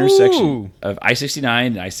the intersection of I-69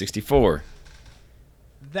 and I-64.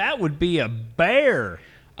 That would be a bear.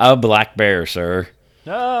 A black bear, sir.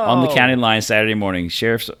 Oh. On the county line Saturday morning,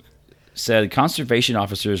 sheriffs said conservation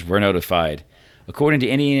officers were notified. According to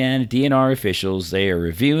Indiana DNR officials, they are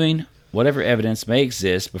reviewing whatever evidence may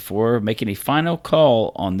exist before making a final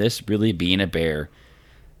call on this really being a bear.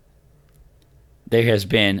 There has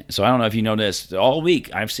been, so I don't know if you know this, all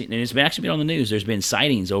week I've seen, and it's actually been on the news, there's been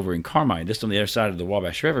sightings over in Carmine, just on the other side of the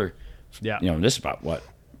Wabash River. Yeah. This is about,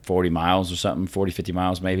 40 miles or something, 40, 50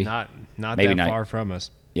 miles maybe? Not maybe that far from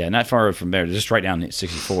us. Yeah, not far from there, just right down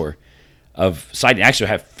 64 of sighting. Actually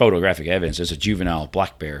have photographic evidence. There's a juvenile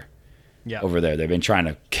black bear over there. They've been trying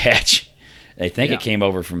to catch. They think it came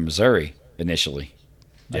over from Missouri initially,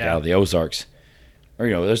 out of the Ozarks. Or,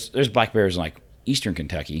 there's black bears in like eastern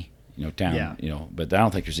Kentucky, down, but I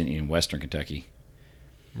don't think there's any in western Kentucky.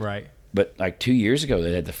 Right. But like 2 years ago,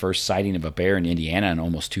 they had the first sighting of a bear in Indiana in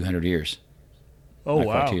almost 200 years. Oh, like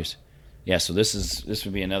wow. 2 years. Yeah, so this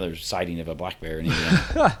would be another sighting of a black bear in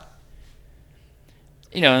Indiana.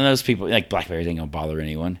 And those people, like black bears ain't going to bother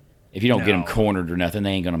anyone. If you don't get them cornered or nothing,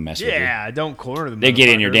 they ain't going to mess with you. Yeah, don't corner them. They get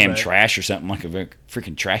in your damn trash or something like a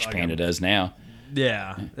freaking trash panda does now.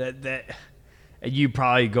 Yeah. And you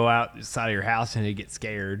probably go outside of your house and they get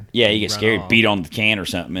scared. Yeah, you get scared, beat on the can or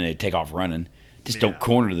something, and they take off running. Just don't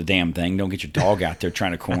corner the damn thing. Don't get your dog out there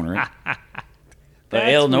trying to corner it. But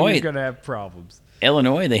Illinois, you're going to have problems.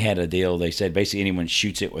 Illinois, they had a deal. They said basically anyone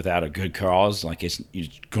shoots it without a good cause, like you're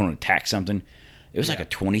going to attack something, it was like a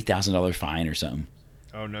 $20,000 fine or something.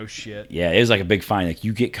 Oh, no shit. Yeah, it was like a big fine. Like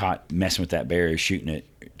you get caught messing with that bear, shooting at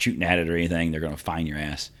it or anything, they're going to fine your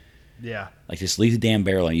ass. Yeah. Like just leave the damn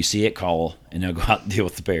bear alone. You see it, call, and they'll go out and deal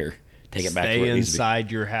with the bear. Take it back to where it needs to be. Stay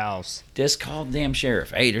inside your house. Just call the damn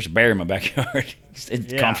sheriff. Hey, there's a bear in my backyard.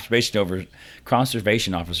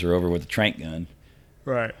 Conservation officer over with a trank gun.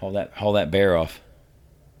 Right. Haul that bear off.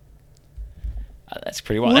 That's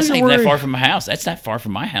pretty wild. That's not even that far from my house. That's not far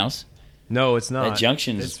from my house. No, it's not. That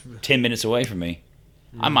junction's 10 minutes away from me.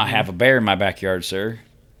 I might have a bear in my backyard, sir.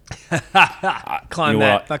 Climb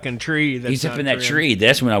that fucking tree. He's up in that tree.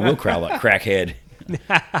 That's when I will crawl that crackhead.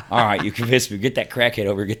 All right, you convinced me. Get that crackhead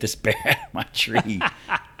over. Get this bear out of my tree.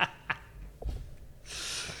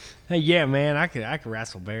 Hey, yeah, man, I could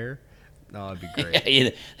wrestle bear. Oh, that'd be great. Yeah,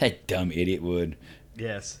 that dumb idiot would.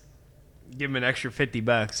 Yes. Give him an extra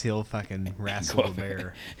 $50. He'll fucking wrestle the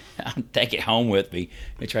bear. I'll take it home with me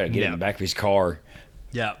and try to get it in the back of his car.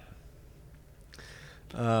 Yep.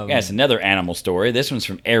 Yeah, it's another animal story. This one's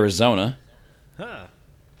from Arizona. Huh.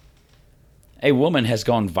 A woman has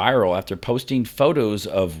gone viral after posting photos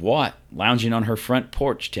of what? Lounging on her front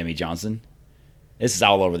porch, Timmy Johnson. This is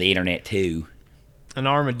all over the internet, too. An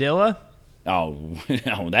armadillo? Oh,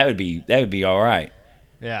 no, that would be all right.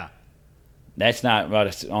 Yeah. That's not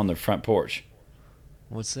what's on the front porch.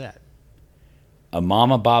 What's that? A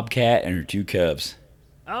mama bobcat and her 2 cubs.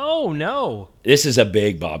 Oh, no. This is a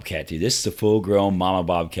big bobcat, dude. This is a full-grown mama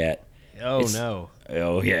bobcat. Oh, no.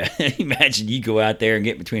 Oh, yeah. Imagine you go out there and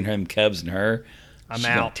get between them cubs and her. I'm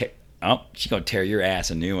out. She's going to tear your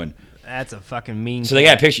ass a new one. That's a fucking mean So they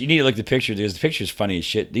got a picture. You need to look at the picture because the picture's funny as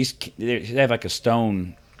shit. They have like a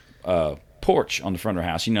stone porch on the front of their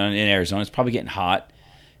house. You know, in Arizona, it's probably getting hot,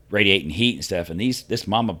 radiating heat and stuff. And this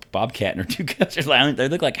mama bobcat and her 2 cubs are lounging. They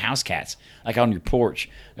look like house cats, like on your porch.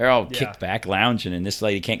 They're all kicked back, lounging, and this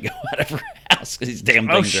lady can't go out of her house because these damn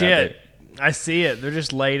things are out there. I see it. They're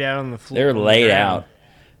just laid out on the floor. They're laid out.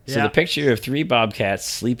 So Yeah. the picture of 3 bobcats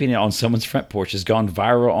sleeping on someone's front porch has gone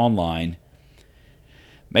viral online.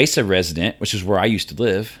 Mesa resident, which is where I used to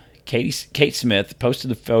live, Kate Smith, posted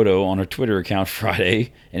the photo on her Twitter account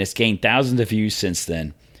Friday, and it's gained thousands of views since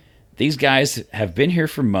then. These guys have been here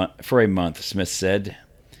for a month, Smith said.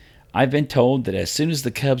 I've been told that as soon as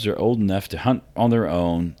the cubs are old enough to hunt on their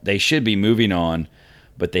own, they should be moving on,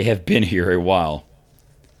 but they have been here a while.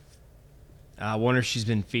 I wonder if she's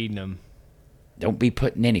been feeding them. Don't be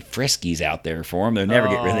putting any friskies out there for them. They'll never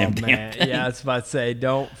get rid of them damn things. Yeah, I was about to say,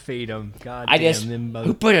 don't feed them. God I damn just them.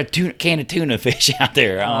 who put a can of tuna fish out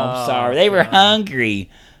there? Oh, I'm sorry. They were hungry.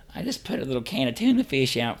 I just put a little can of tuna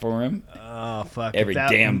fish out for them. Oh, fuck. Every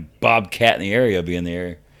damn bobcat in the area will be in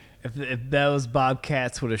there. If those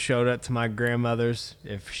bobcats would have showed up to my grandmother's,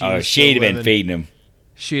 if she was she'd still have been living, feeding them.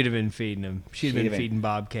 She'd have been feeding them. She'd have been feeding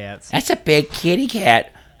bobcats. That's a big kitty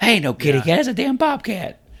cat. Ain't no kitty cat. That's a damn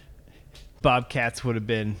bobcat. Bobcats would have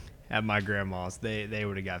been at my grandma's. They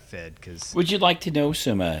would have got fed. Cause Would you like to know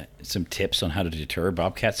some tips on how to deter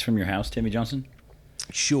bobcats from your house, Timmy Johnson?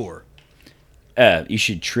 Sure. You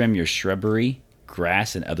should trim your shrubbery,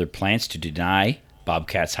 grass, and other plants to deny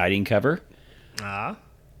bobcats hiding cover.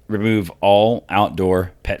 Remove all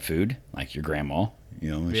outdoor pet food, like your grandma.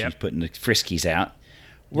 You know, she's putting the friskies out.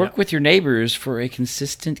 Work with your neighbors for a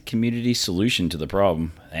consistent community solution to the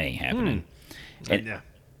problem. That ain't happening.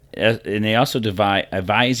 And they also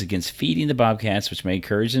advise against feeding the bobcats, which may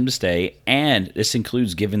encourage them to stay. And this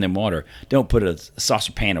includes giving them water. Don't put a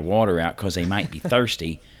saucepan of water out because they might be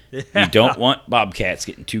thirsty. You don't want bobcats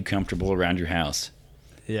getting too comfortable around your house.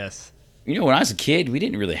 Yes. You know, when I was a kid, we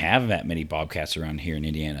didn't really have that many bobcats around here in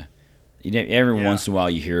Indiana. Every once in a while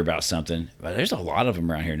you hear about something, but there's a lot of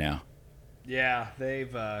them around here now. Yeah,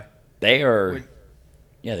 there's a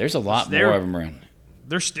lot more of them around.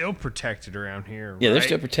 They're still protected around here. Yeah, right? they're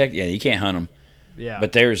still protected. Yeah, you can't hunt them. Yeah.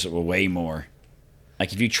 But there's way more.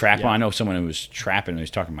 Like if you trap one, I know someone who was trapping, who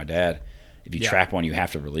was talking to my dad. If you trap one, you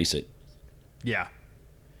have to release it. Yeah.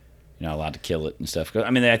 You're not allowed to kill it and stuff. I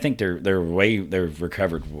mean, I think they've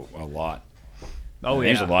recovered a lot. Oh,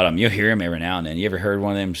 There's a lot of them. You'll hear them every now and then. You ever heard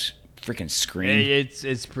one of them freaking scream?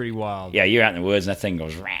 It's pretty wild. Yeah, you're out in the woods and that thing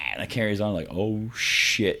goes, rah, and it carries on like, oh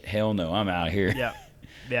shit, hell no, I'm out of here. Yeah.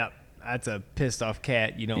 Yeah. That's a pissed off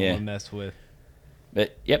cat you don't want to mess with.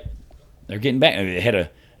 But they're getting back. They had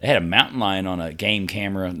a mountain lion on a game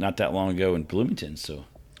camera not that long ago in Bloomington. So,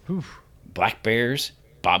 black bears,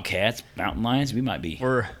 bobcats, mountain lions, we might be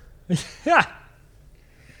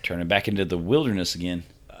turning back into the wilderness again.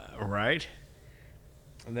 Right.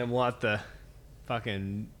 And then we'll have to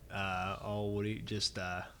fucking we'll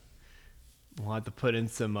have to put in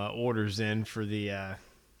some orders in for the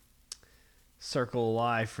Circle of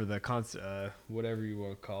Life for the whatever you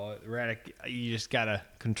want to call it. You just gotta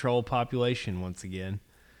control population once again.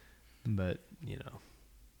 But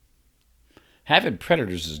having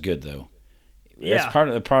predators is good though. Yeah. That's part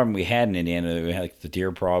of the problem we had in Indiana. We had like the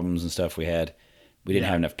deer problems and stuff. We didn't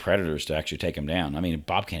have enough predators to actually take them down. I mean, a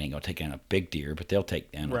bobcat ain't gonna take down a big deer, but they'll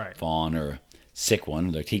take down a fawn or a sick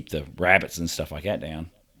one. They'll keep the rabbits and stuff like that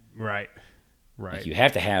down. Right. Like you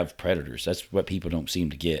have to have predators. That's what people don't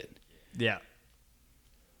seem to get. Yeah.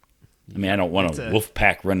 I mean, I don't want a wolf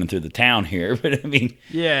pack running through the town here, but I mean,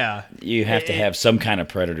 you have to have some kind of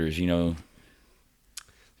predators, The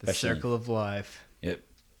Circle of Life. Yep.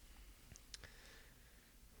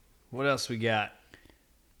 What else we got?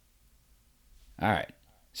 All right.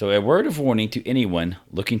 So a word of warning to anyone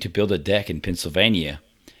looking to build a deck in Pennsylvania.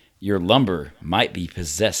 Your lumber might be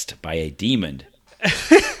possessed by a demon.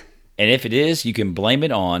 And if it is, you can blame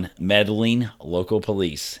it on meddling local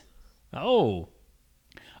police. Oh.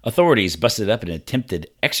 Authorities busted up an attempted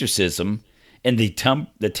exorcism in the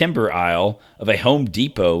timber aisle of a Home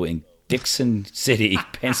Depot in Dixon City,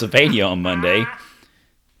 Pennsylvania on Monday.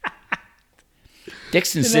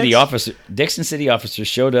 Dixon City officers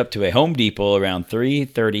showed up to a Home Depot around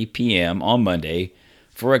 3:30 p.m. on Monday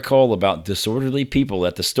for a call about disorderly people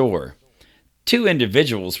at the store. 2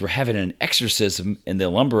 individuals were having an exorcism in the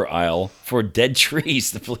lumber aisle for dead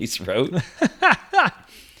trees, the police wrote.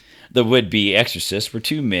 The would-be exorcists were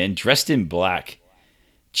 2 men dressed in black,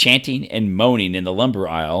 chanting and moaning in the lumber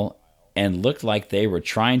aisle, and looked like they were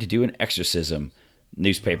trying to do an exorcism,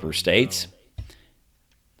 newspaper states. No.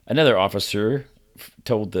 Another officer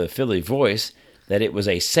told the Philly Voice that it was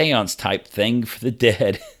a seance-type thing for the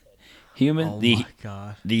dead. My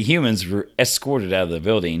God. The humans were escorted out of the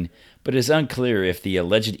building, but it's unclear if the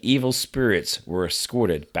alleged evil spirits were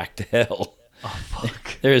escorted back to hell. Oh,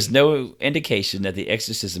 fuck. There is no indication that the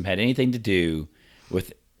exorcism had anything to do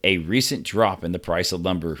with a recent drop in the price of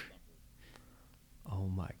lumber. Oh,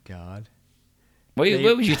 my God. What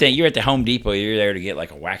would you think? You're at the Home Depot. You're there to get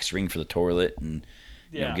like a wax ring for the toilet and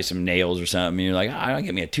get some nails or something. And you're like, I'll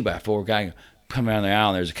get me a 2x4 guy. Come down the aisle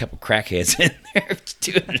and there's a couple crackheads in there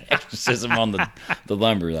doing an exorcism on the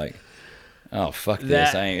lumber. Like, oh, fuck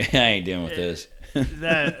this. I ain't dealing with this.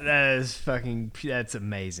 that is fucking, that's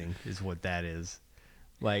amazing is what that is.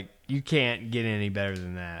 Like, you can't get any better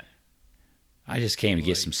than that. I just came to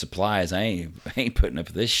get some supplies. I ain't putting up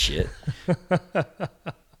with this shit.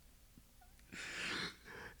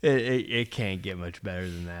 It can't get much better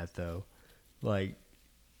than that, though. Like,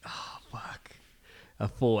 oh, fuck. A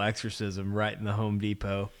full exorcism right in the Home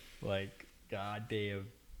Depot. Like, goddamn.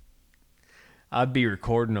 I'd be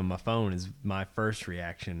recording on my phone is my first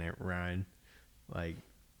reaction at Ryan. Like,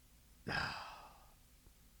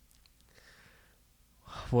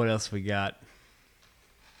 what else we got?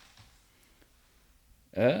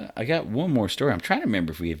 I got one more story. I'm trying to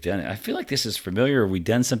remember if we have done it. I feel like this is familiar or we've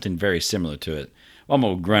done something very similar to it. Well, I'm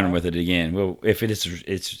going to run with it again. Well, if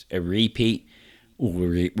it's a repeat,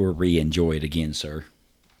 we'll re-enjoy it again, sir.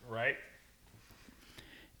 Right.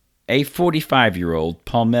 A 45-year-old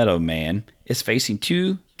Palmetto man is facing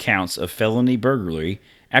 2 counts of felony burglary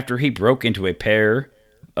after he broke into a pair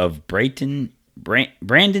of Bradenton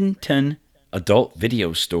adult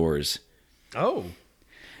video stores. Oh.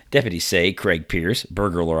 Deputies say Craig Pierce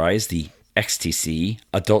burglarized the XTC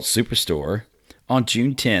Adult Superstore on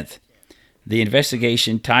June 10th. The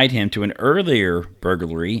investigation tied him to an earlier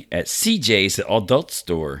burglary at CJ's Adult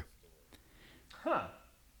Store.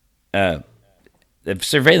 The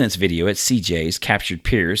surveillance video at CJ's captured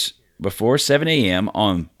Pierce before 7 a.m.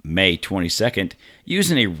 on May 22nd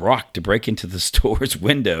using a rock to break into the store's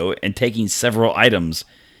window and taking several items,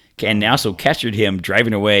 and also captured him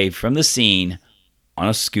driving away from the scene on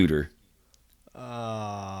a scooter.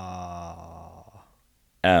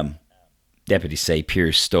 Deputies say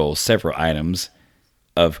Pierce stole several items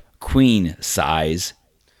of queen-size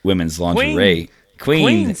women's lingerie.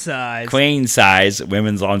 Queen size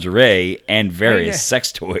women's lingerie and various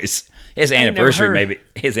sex toys. His anniversary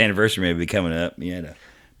may be coming up.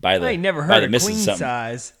 I ain't never heard of queen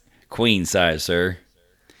size. Queen size, sir.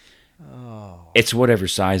 Oh. It's whatever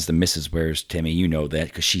size the missus wears, Timmy. You know that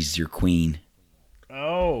because she's your queen.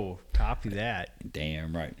 Oh, copy that.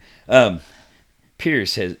 Damn right.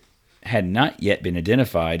 Pierce had not yet been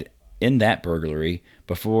identified in that burglary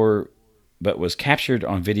before, but was captured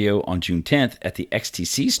on video on June 10th at the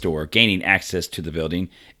XTC store, gaining access to the building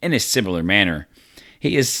in a similar manner.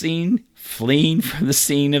 He is seen fleeing from the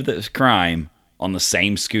scene of the crime on the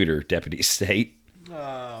same scooter, deputies state.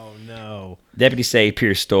 Oh, no. Deputies say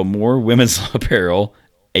Pierce stole more women's apparel,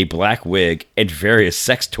 a black wig, and various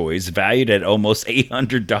sex toys valued at almost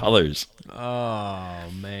 $800. Oh,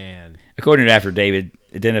 man. According to affidavit,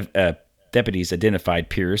 deputies identified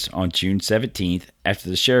Pierce on June 17th after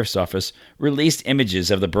the sheriff's office released images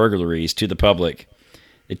of the burglaries to the public.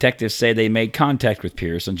 Detectives say they made contact with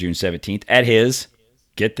Pierce on June 17th at his,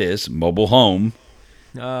 get this, mobile home.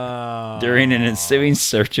 During an ensuing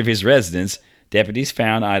search of his residence, deputies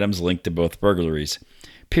found items linked to both burglaries.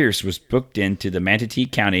 Pierce was booked into the Manatee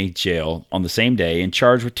County Jail on the same day and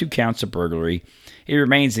charged with 2 counts of burglary. He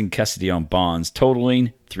remains in custody on bonds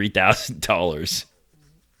totaling $3,000.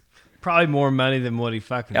 Probably more money than what he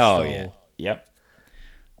fucking stole. Oh, yeah. Yep.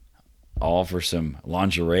 All for some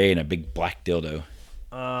lingerie and a big black dildo.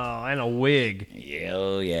 Oh, and a wig.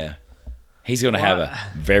 Yeah. He's going to have a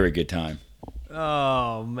very good time.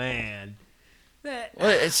 Oh, man. Well,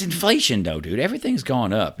 it's inflation, though, dude. Everything's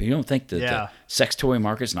gone up. You don't think that the sex toy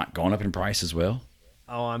market's not gone up in price as well?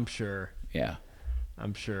 Oh, I'm sure. Yeah.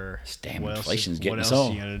 I'm sure. This damn inflation's getting us all. all.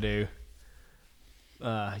 What else are you going to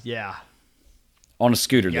do? Yeah. On a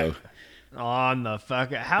scooter, though. On the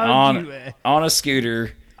fuck. On a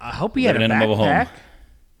scooter. I hope he had a living in a mobile home. backpack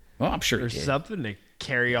Well, I'm sure or he did. something to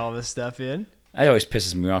carry all this stuff in. It always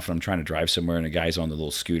pisses me off when I'm trying to drive somewhere and a guy's on the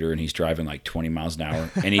little scooter and he's driving like 20 miles an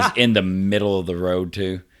hour and he's in the middle of the road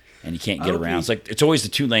too and you can't get around. It's always the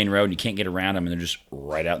 2-lane road and you can't get around them and they're just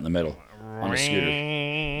right out in the middle on a scooter.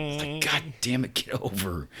 It's like, God damn it, get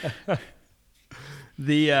over.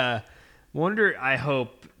 I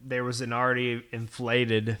hope there was an already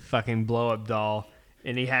inflated fucking blow up doll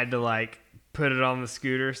and he had to like put it on the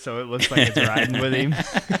scooter so it looks like it's riding with him.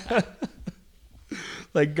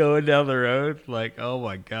 Like going down the road, like, oh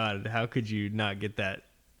my God, how could you not get that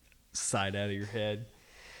sight out of your head?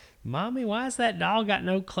 Mommy, why has that doll got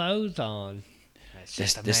no clothes on? It's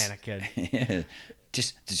just a mannequin.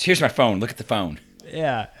 just here's my phone. Look at the phone.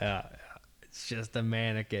 Yeah. It's just a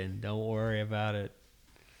mannequin. Don't worry about it.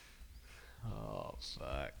 Oh,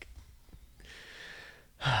 fuck.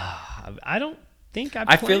 I don't think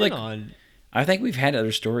I think we've had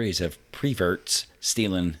other stories of preverts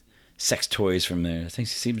stealing sex toys from there. I think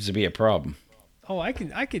it seems to be a problem. Oh, I can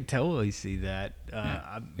totally see that.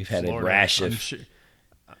 We've had Florida, a rash of.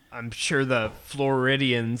 I'm sure the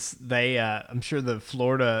Floridians. I'm sure the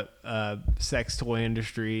Florida sex toy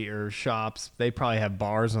industry or shops. They probably have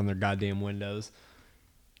bars on their goddamn windows.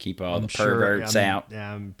 Keep all the perverts out.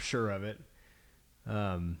 Yeah, I'm sure of it.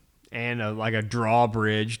 And like a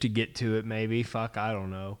drawbridge to get to it. Maybe. Fuck, I don't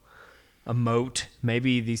know. A moat.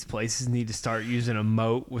 Maybe these places need to start using a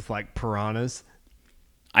moat with like piranhas.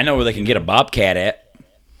 I know where they can get a bobcat at.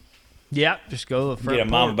 Yeah, just go to the front. Get a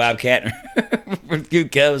mama bobcat with two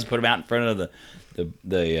cubs, put them out in front of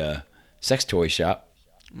the sex toy shop.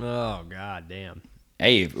 Oh God damn!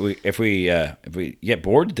 Hey, if we get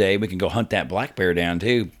bored today, we can go hunt that black bear down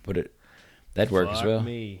too. That'd work as well.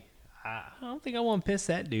 Me, I don't think I want to piss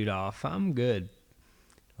that dude off. I'm good.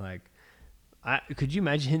 Like. Could you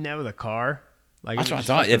imagine hitting that with a car? Like that's what I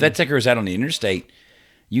thought. If that sucker was out on the interstate,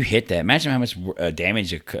 you hit that. Imagine how much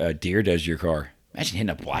damage a deer does to your car. Imagine hitting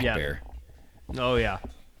a black bear. Oh, yeah.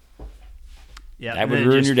 Yeah. That would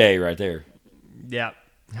ruin your day right there. Yeah.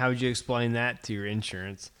 How would you explain that to your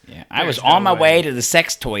insurance? Yeah. I was on my way to the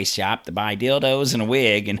sex toy shop to buy dildos and a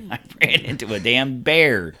wig, and I ran into a damn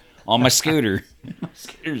bear on my scooter. My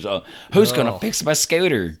scooter's on. Who's going to fix my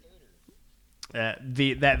scooter? That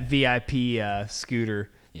VIP scooter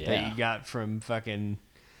that you got from fucking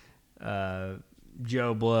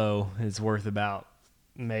Joe Blow is worth about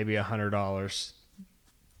maybe $100.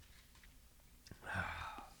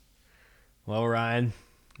 Well, Ryan,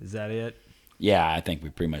 is that it? Yeah, I think we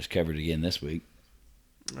pretty much covered it again this week.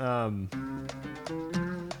 I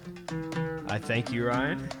thank you,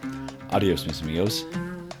 Ryan. Adios, mis amigos.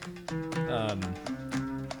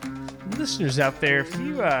 Listeners out there, if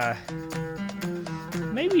you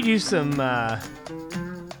maybe do some, get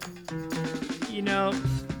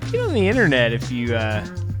on the internet if you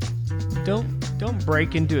don't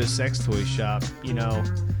break into a sex toy shop.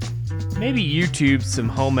 Maybe YouTube some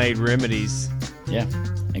homemade remedies. Yeah,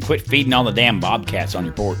 and quit feeding all the damn bobcats on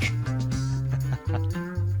your porch.